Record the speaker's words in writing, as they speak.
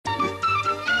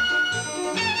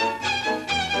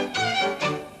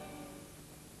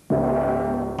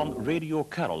Radio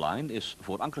Caroline is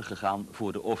voor anker gegaan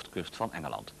voor de oostkust van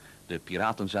Engeland. De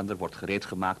piratenzender wordt gereed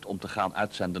gemaakt om te gaan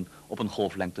uitzenden op een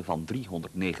golflengte van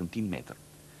 319 meter.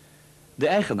 De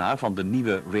eigenaar van de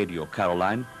nieuwe Radio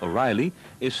Caroline, O'Reilly,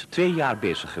 is 2 jaar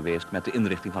bezig geweest met de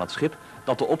inrichting van het schip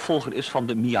dat de opvolger is van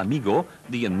de Mi Amigo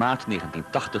die in maart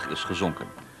 1980 is gezonken.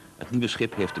 Het nieuwe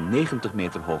schip heeft een 90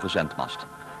 meter hoge zendmast.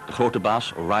 De grote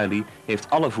baas, O'Reilly, heeft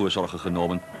alle voorzorgen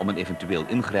genomen om een eventueel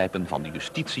ingrijpen van de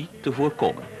justitie te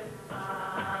voorkomen.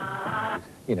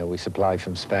 You know, we supply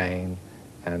from Spain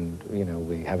and, you know,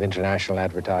 we have international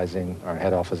advertising. Our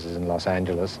head office is in Los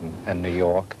Angeles and New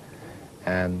York.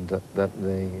 And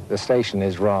the station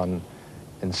is run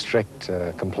in strict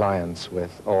compliance with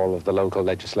all of the local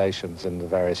legislations in the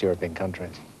various European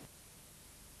countries.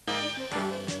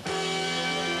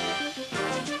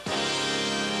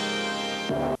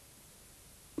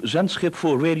 Zendschip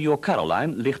voor Radio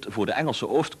Caroline ligt voor de Engelse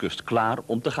oostkust klaar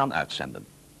om te gaan uitzenden.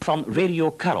 Van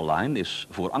Radio Caroline is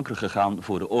voor anker gegaan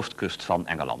voor de oostkust van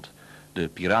Engeland. De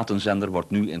piratenzender wordt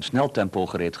nu in snel tempo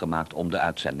gereed gemaakt om de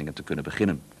uitzendingen te kunnen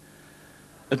beginnen.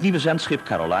 Het nieuwe zendschip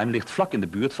Caroline ligt vlak in de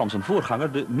buurt van zijn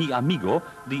voorganger, de Mi Amigo,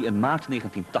 die in maart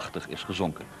 1980 is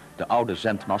gezonken. De oude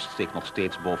zendmast steekt nog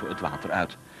steeds boven het water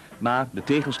uit. Maar de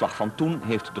tegenslag van toen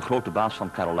heeft de grote baas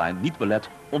van Caroline niet belet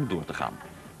om door te gaan.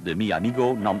 De Mi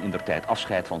Amigo nam indertijd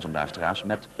afscheid van zijn luisteraars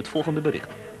met het volgende bericht.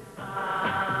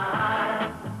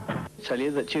 Tell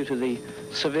you that due to the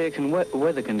severe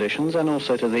weather conditions and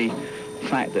also to the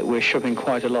fact that we're shipping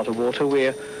quite a lot of water,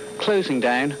 we're closing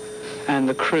down and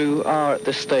the crew are at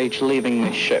this stage leaving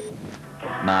this ship.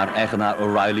 Maar eigenaar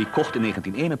O'Reilly kocht in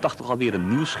 1981 alweer een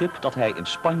nieuw schip dat hij in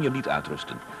Spanje liet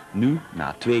uitrusten. Nu,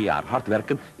 na 2 jaar hard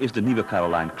werken, is de nieuwe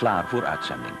Caroline klaar voor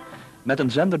uitzending. Met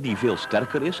een zender die veel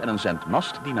sterker is en een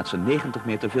zendmast die met zijn 90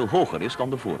 meter veel hoger is dan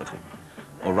de vorige.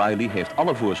 O'Reilly heeft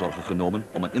alle voorzorgen genomen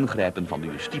om een ingrijpen van de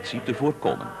justitie te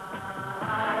voorkomen.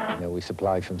 You know, we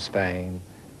supply from Spain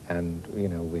and, you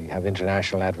know, we have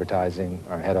international advertising.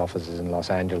 Our head office is in Los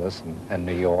Angeles and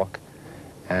New York.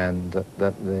 And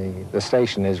the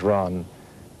station is run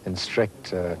in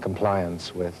strict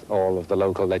compliance with all of the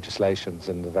local legislations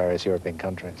in the various European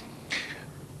countries.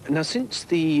 Now, since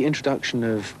the introduction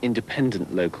of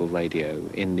independent local radio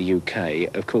in the UK,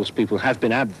 of course, people have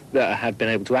been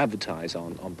able to advertise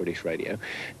on British radio.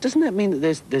 Doesn't that mean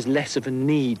that there's less of a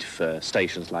need for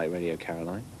stations like Radio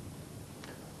Caroline?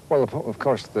 Well, of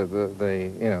course,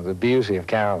 the beauty of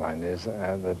Caroline is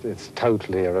that it's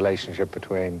totally a relationship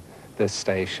between this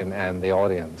station and the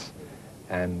audience,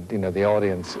 and the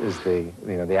audience is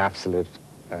the absolute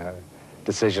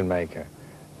decision maker.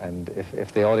 And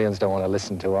if the audience don't want to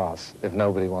listen to us, if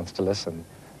nobody wants to listen,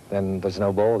 then there's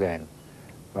no ball game.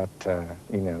 But,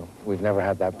 we've never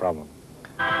had that problem.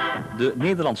 De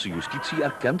Nederlandse justitie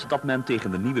erkent dat men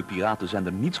tegen de nieuwe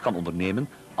piratenzender niets kan ondernemen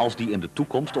als die in de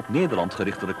toekomst op Nederland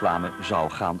gerichte reclame zou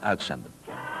gaan uitzenden.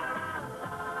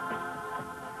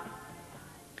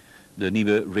 De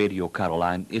nieuwe Radio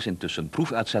Caroline is intussen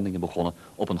proefuitzendingen begonnen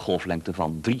op een golflengte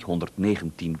van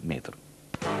 319 meter.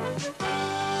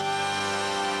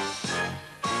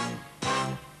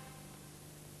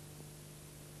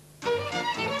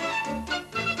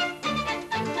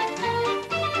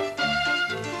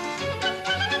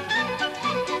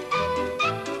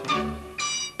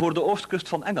 Voor de oostkust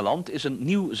van Engeland is een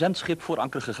nieuw zendschip voor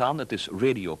anker gegaan. Het is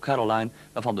Radio Caroline,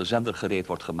 waarvan de zender gereed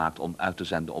wordt gemaakt om uit te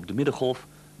zenden op de middengolf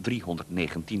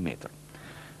 319 meter.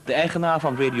 De eigenaar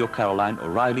van Radio Caroline,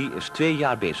 O'Reilly, is 2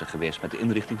 jaar bezig geweest met de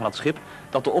inrichting van het schip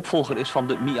dat de opvolger is van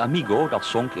de Mi Amigo dat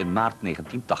zonk in maart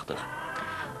 1980.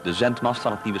 De zendmast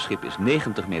van het nieuwe schip is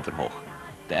 90 meter hoog.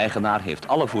 De eigenaar heeft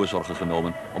alle voorzorgen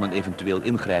genomen om een eventueel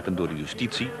ingrijpen door de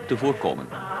justitie te voorkomen.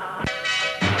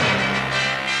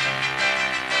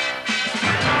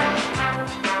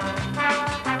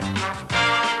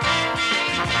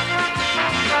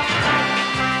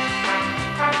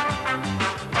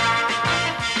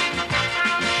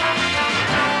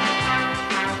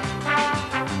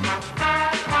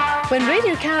 When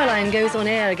Radio Caroline goes on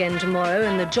air again tomorrow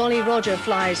and the Jolly Roger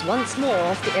flies once more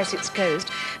off the Essex coast,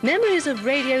 memories of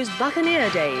radio's buccaneer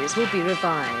days will be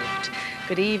revived.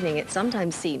 Good evening. It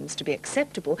sometimes seems to be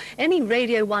acceptable. Any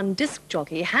Radio 1 disc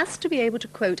jockey has to be able to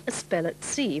quote a spell at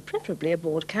sea, preferably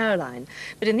aboard Caroline.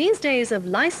 But in these days of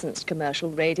licensed commercial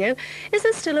radio, is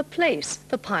there still a place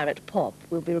for pirate pop?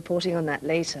 We'll be reporting on that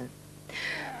later.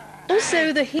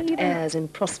 Also, the heat airs in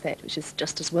prospect, which is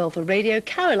just as well for Radio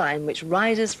Caroline, which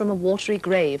rises from a watery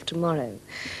grave tomorrow.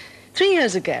 3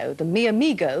 years ago, the Mi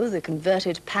Amigo, the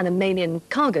converted Panamanian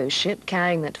cargo ship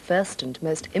carrying that first and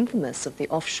most infamous of the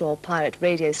offshore pirate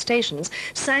radio stations,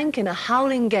 sank in a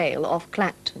howling gale off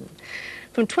Clacton.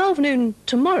 From 12 noon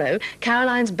tomorrow,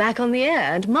 Caroline's back on the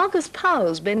air, and Marcus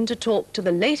Powell's been to talk to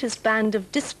the latest band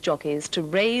of disc jockeys to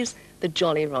raise the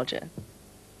Jolly Roger.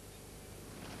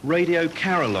 Radio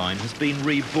Caroline has been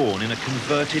reborn in a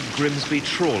converted Grimsby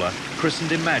trawler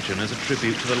christened Imagine as a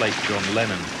tribute to the late John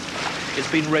Lennon.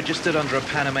 It's been registered under a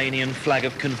Panamanian flag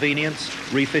of convenience,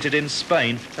 refitted in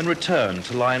Spain and returned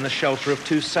to lie in the shelter of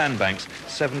 2 sandbanks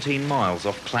 17 miles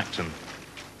off Clacton.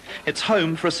 It's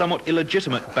home for a somewhat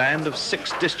illegitimate band of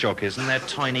 6 disc jockeys and their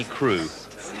tiny crew.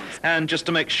 And just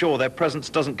to make sure their presence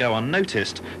doesn't go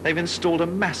unnoticed, they've installed a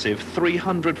massive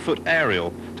 300-foot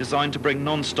aerial designed to bring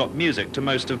non-stop music to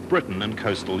most of Britain and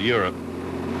coastal Europe.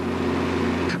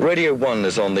 Radio 1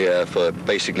 is on the air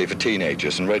basically for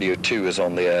teenagers, and Radio 2 is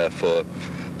on the air for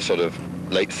sort of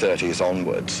late 30s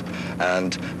onwards.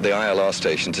 And the ILR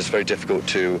stations, it's very difficult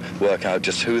to work out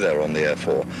just who they're on the air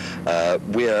for.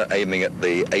 We're aiming at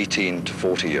the 18 to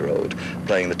 40-year-old,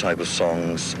 playing the type of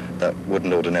songs that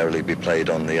wouldn't ordinarily be played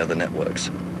on the other networks.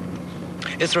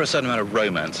 Is there a certain amount of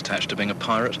romance attached to being a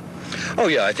pirate? Oh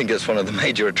yeah, I think it's one of the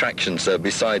major attractions,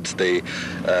 besides the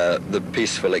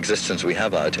peaceful existence we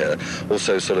have out here.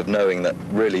 Also sort of knowing that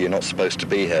really you're not supposed to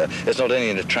be here. It's not only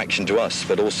an attraction to us,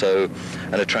 but also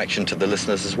an attraction to the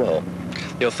listeners as well.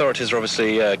 The authorities are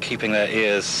obviously keeping their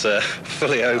ears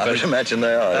fully open. I would imagine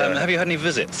they are. Yeah. Have you had any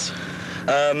visits?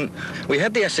 We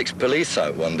had the Essex police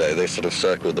out one day. They sort of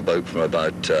circled the boat from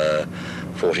about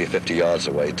 40 or 50 yards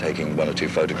away, taking 1 or 2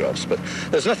 photographs, but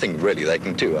there's nothing really they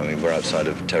can do. I mean, we're outside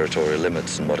of territorial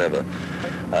limits and whatever.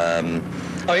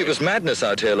 It was madness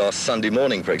out here last Sunday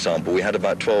morning, for example. We had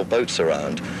about 12 boats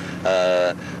around,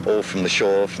 all from the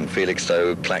shore, from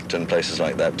Felixstowe, Clacton, places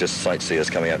like that, just sightseers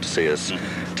coming out to see us,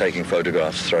 taking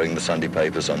photographs, throwing the Sunday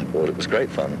papers on board. It was great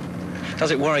fun.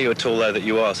 Does it worry you at all, though, that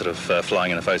you are sort of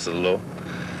flying in the face of the law?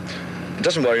 It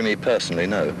doesn't worry me personally,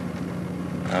 no.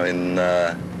 I mean,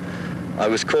 I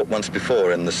was caught once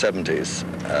before in the 70s.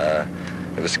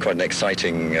 It was quite an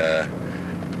exciting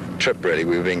trip, really.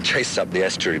 We were being chased up the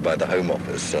estuary by the Home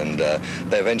Office, and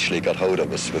they eventually got hold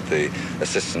of us with the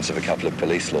assistance of a couple of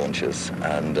police launches,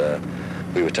 and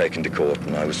we were taken to court,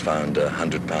 and I was found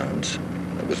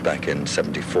 £100. It was back in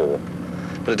 '74.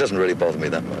 But it doesn't really bother me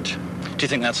that much. Do you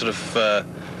think that sort of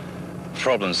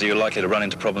problems, are you likely to run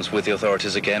into problems with the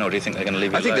authorities again, or do you think they're going to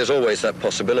leave you alone? I think there's always that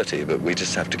possibility, but we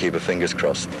just have to keep our fingers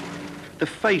crossed. The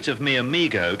fate of Mi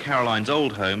Amigo, Caroline's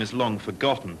old home, is long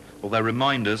forgotten, although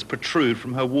reminders protrude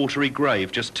from her watery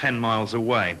grave just 10 miles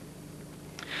away.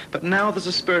 But now there's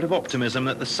a spirit of optimism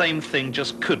that the same thing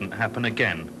just couldn't happen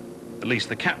again. At least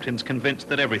the captain's convinced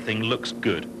that everything looks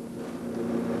good.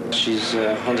 She's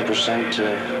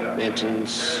 100%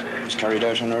 maintenance is carried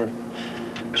out on her.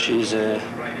 She's a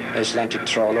Icelandic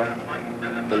trawler,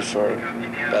 built for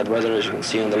bad weather, as you can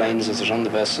see on the lines as they're on the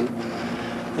vessel.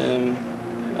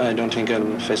 I don't think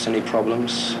I'll face any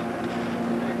problems.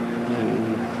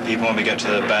 Even when we get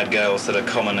to the bad gales that are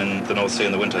common in the North Sea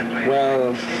in the winter?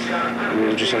 Well,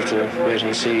 we'll just have to wait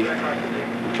and see.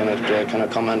 We cannot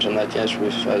comment on that yet.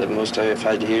 The most I've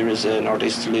had here is a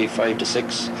northeasterly 5 to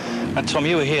 6. And Tom,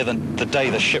 you were here the day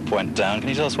the ship went down. Can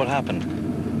you tell us what happened?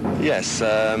 Yes,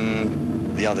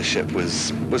 the other ship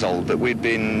was old, but we'd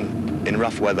been in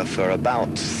rough weather for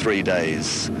about 3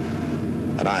 days.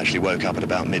 And I actually woke up at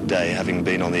about midday, having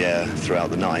been on the air throughout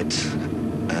the night,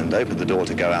 and opened the door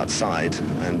to go outside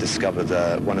and discovered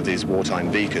one of these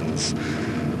wartime beacons.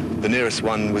 The nearest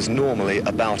one was normally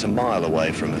about a mile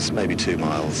away from us, maybe 2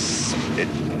 miles. It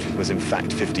was in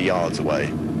fact 50 yards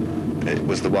away. It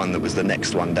was the one that was the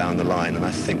next one down the line, and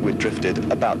I think we'd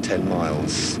drifted about 10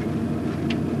 miles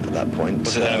at that point.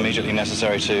 Was it then immediately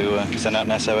necessary to send out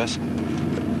an SOS?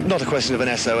 Not a question of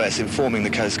an SOS, informing the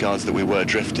Coast Guards that we were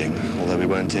drifting, although we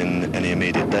weren't in any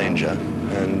immediate danger.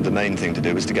 And the main thing to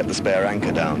do was to get the spare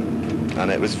anchor down.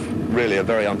 And it was really a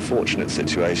very unfortunate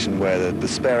situation where the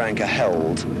spare anchor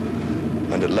held,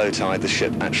 and at low tide the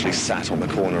ship actually sat on the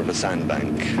corner of a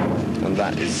sandbank. And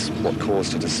that is what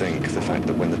caused her to sink, the fact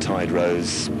that when the tide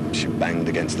rose, she banged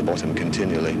against the bottom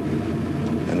continually.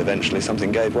 And eventually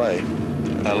something gave way.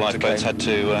 The lifeboats had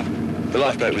to... The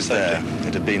lifeboat was there.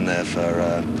 It had been there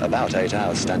for about 8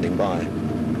 hours standing by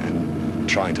and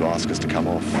trying to ask us to come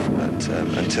off, but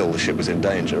until the ship was in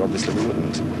danger, obviously we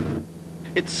wouldn't.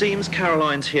 It seems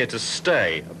Caroline's here to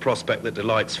stay, a prospect that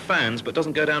delights fans but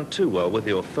doesn't go down too well with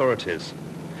the authorities.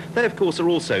 They, of course, are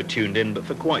also tuned in, but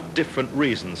for quite different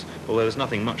reasons, although there's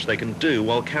nothing much they can do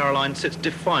while Caroline sits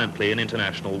defiantly in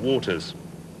international waters.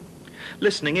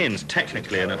 Listening in's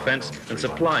technically an offence, and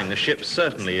supplying the ship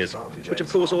certainly is, which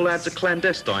of course all adds a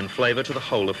clandestine flavour to the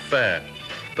whole affair.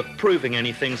 But proving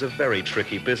anything's a very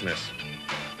tricky business.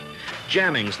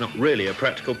 Jamming's not really a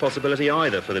practical possibility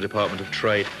either for the Department of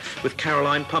Trade. With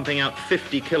Caroline pumping out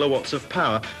 50 kilowatts of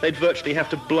power, they'd virtually have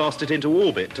to blast it into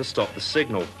orbit to stop the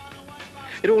signal.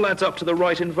 It all adds up to the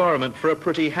right environment for a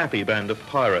pretty happy band of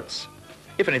pirates.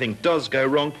 If anything does go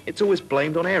wrong, it's always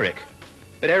blamed on Eric.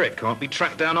 But Eric can't be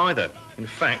tracked down either. In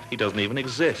fact, he doesn't even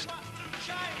exist.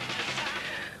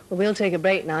 Well, we'll take a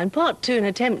break now. In part two, an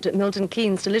attempt at Milton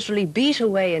Keynes to literally beat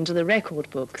away into the record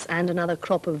books and another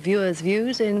crop of viewers'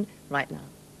 views in Right Now.